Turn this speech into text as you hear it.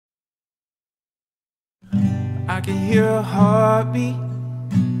I can hear a heartbeat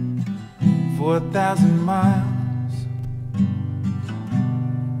for 1,000 miles,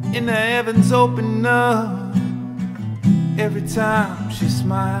 and the heavens open up every time she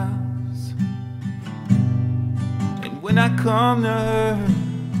smiles. And when I come to her,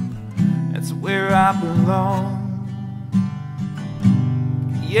 that's where I belong.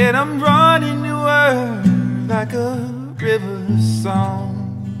 Yet I'm running to her like a river song.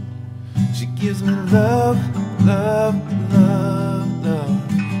 She gives me love, love, love, love,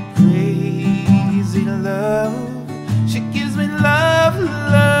 crazy love. She gives me love,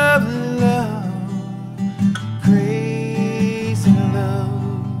 love, love, crazy love.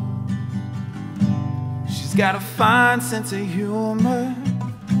 She's got a fine sense of humor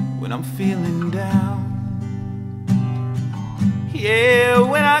when I'm feeling down. Yeah,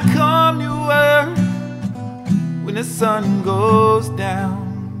 when I come to her, when the sun goes down.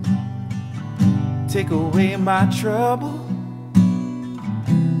 Take away my trouble,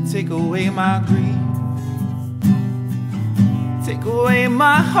 take away my grief, take away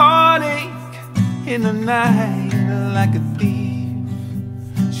my heartache in the night like a thief.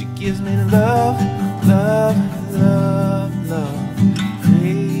 She gives me love, love, love, love,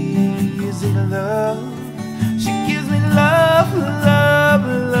 crazy love. She gives me love, love,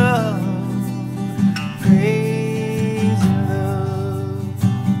 love, crazy love.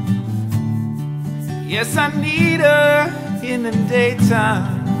 Yes, I need her in the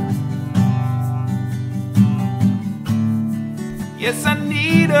daytime. Yes, I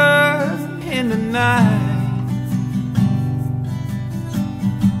need her in the night.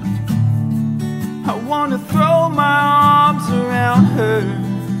 I want to throw my arms around her,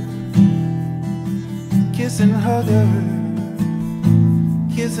 kiss and hug her,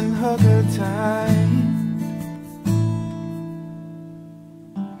 kiss and hug her tight.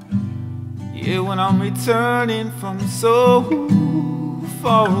 Yeah, when I'm returning from so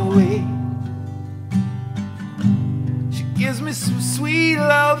far away, she gives me some sweet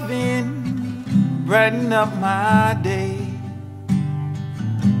loving, brighten up my day.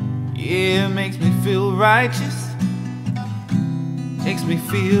 Yeah, it makes me feel righteous, makes me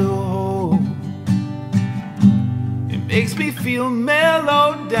feel whole. Makes me feel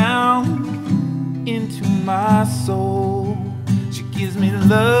mellowed down into my soul. She gives me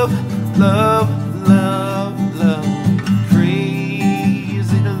love, love, love, love,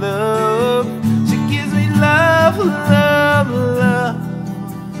 crazy love. She gives me love, love, love,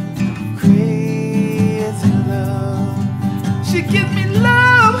 crazy love. She gives me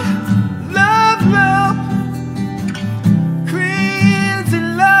love, love, love, crazy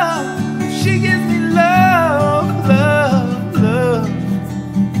love. She gives me love, love,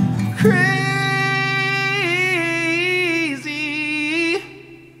 crazy,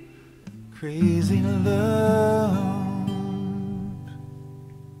 crazy love.